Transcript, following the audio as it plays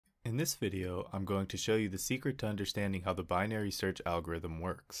In this video, I'm going to show you the secret to understanding how the binary search algorithm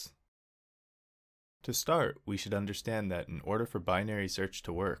works. To start, we should understand that in order for binary search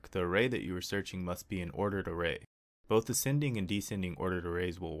to work, the array that you are searching must be an ordered array. Both ascending and descending ordered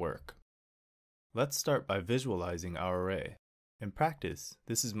arrays will work. Let's start by visualizing our array. In practice,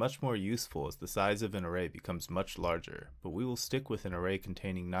 this is much more useful as the size of an array becomes much larger, but we will stick with an array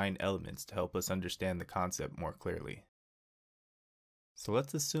containing 9 elements to help us understand the concept more clearly. So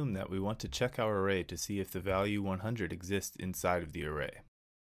let's assume that we want to check our array to see if the value 100 exists inside of the array.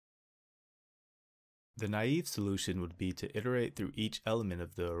 The naive solution would be to iterate through each element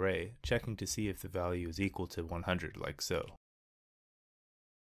of the array, checking to see if the value is equal to 100 like so.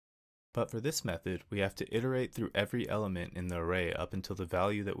 But for this method, we have to iterate through every element in the array up until the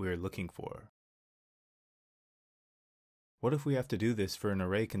value that we are looking for. What if we have to do this for an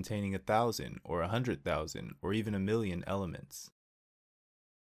array containing 1,000 or 100,000 or even 1,000,000 elements?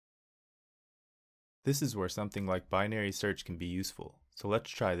 This is where something like binary search can be useful, so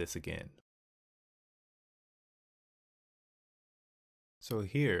let's try this again. So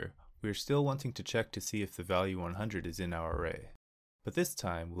here, we are still wanting to check to see if the value 100 is in our array. But this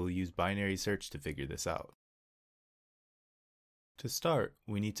time, we'll use binary search to figure this out. To start,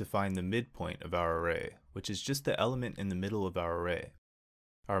 we need to find the midpoint of our array, which is just the element in the middle of our array.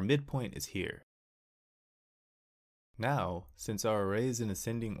 Our midpoint is here. Now, since our array is in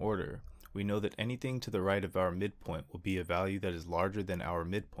ascending order, we know that anything to the right of our midpoint will be a value that is larger than our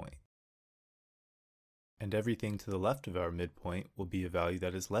midpoint. And everything to the left of our midpoint will be a value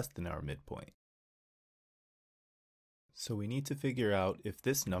that is less than our midpoint. So we need to figure out if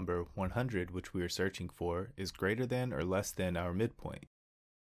this number, 100, which we are searching for, is greater than or less than our midpoint.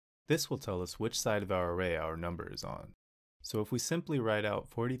 This will tell us which side of our array our number is on. So if we simply write out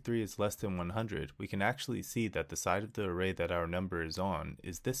 43 is less than 100, we can actually see that the side of the array that our number is on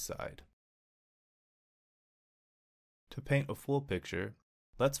is this side. To paint a full picture,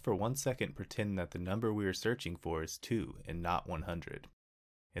 let's for 1 second pretend that the number we are searching for is 2 and not 100.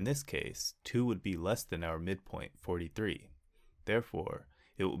 In this case, 2 would be less than our midpoint, 43. Therefore,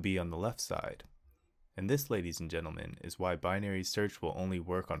 it will be on the left side. And this, ladies and gentlemen, is why binary search will only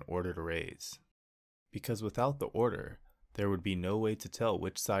work on ordered arrays. Because without the order, there would be no way to tell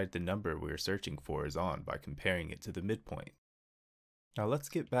which side the number we are searching for is on by comparing it to the midpoint. Now let's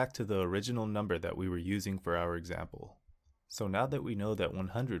get back to the original number that we were using for our example. So now that we know that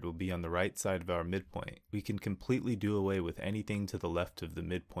 100 will be on the right side of our midpoint, we can completely do away with anything to the left of the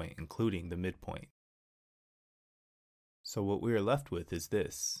midpoint, including the midpoint. So what we are left with is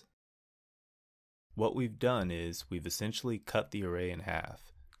this. What we've done is we've essentially cut the array in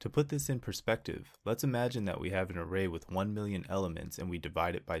half. To put this in perspective, let's imagine that we have an array with 1,000,000 elements and we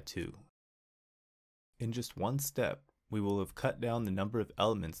divide it by 2. In just one step, we will have cut down the number of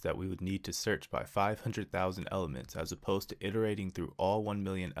elements that we would need to search by 500,000 elements as opposed to iterating through all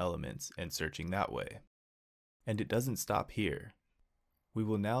 1,000,000 elements and searching that way. And it doesn't stop here. We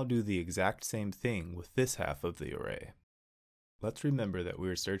will now do the exact same thing with this half of the array. Let's remember that we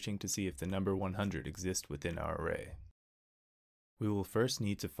are searching to see if the number 100 exists within our array. We will first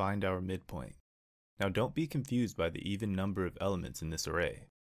need to find our midpoint. Now don't be confused by the even number of elements in this array.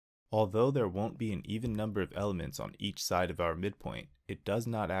 Although there won't be an even number of elements on each side of our midpoint, it does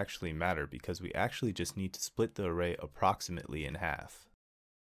not actually matter because we actually just need to split the array approximately in half.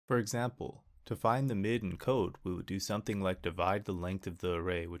 For example, to find the mid in code, we would do something like divide the length of the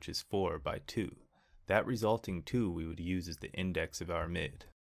array, which is 4, by 2. That resulting 2 we would use as the index of our mid.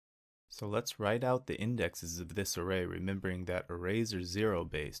 So let's write out the indexes of this array, remembering that arrays are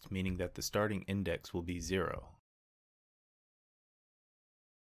 0-based, meaning that the starting index will be 0.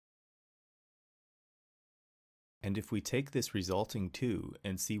 And if we take this resulting 2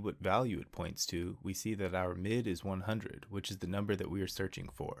 and see what value it points to, we see that our mid is 100, which is the number that we are searching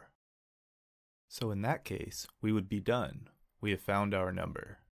for. So in that case, we would be done. We have found our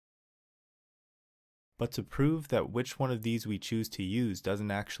number. But to prove that which one of these we choose to use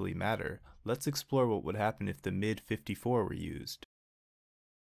doesn't actually matter, let's explore what would happen if the mid 54 were used.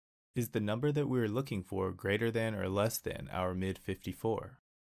 Is the number that we are looking for greater than or less than our mid 54?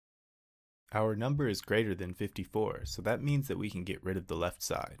 Our number is greater than 54, so that means that we can get rid of the left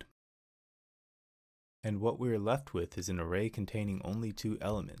side. And what we are left with is an array containing only 2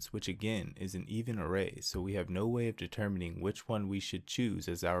 elements, which again is an even array, so we have no way of determining which one we should choose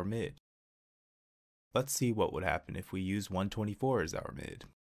as our mid. Let's see what would happen if we use 124 as our mid.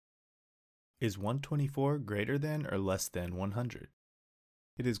 Is 124 greater than or less than 100?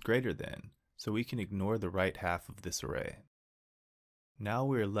 It is greater than, so we can ignore the right half of this array. Now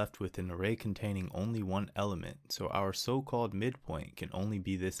we are left with an array containing only one element, so our so-called midpoint can only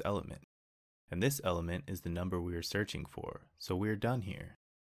be this element. And this element is the number we are searching for, so we are done here.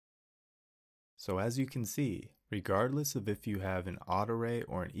 So as you can see, regardless of if you have an odd array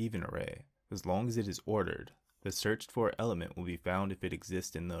or an even array, as long as it is ordered, the searched for element will be found if it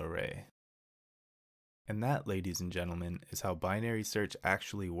exists in the array. And that, ladies and gentlemen, is how binary search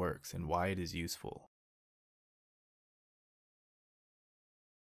actually works and why it is useful.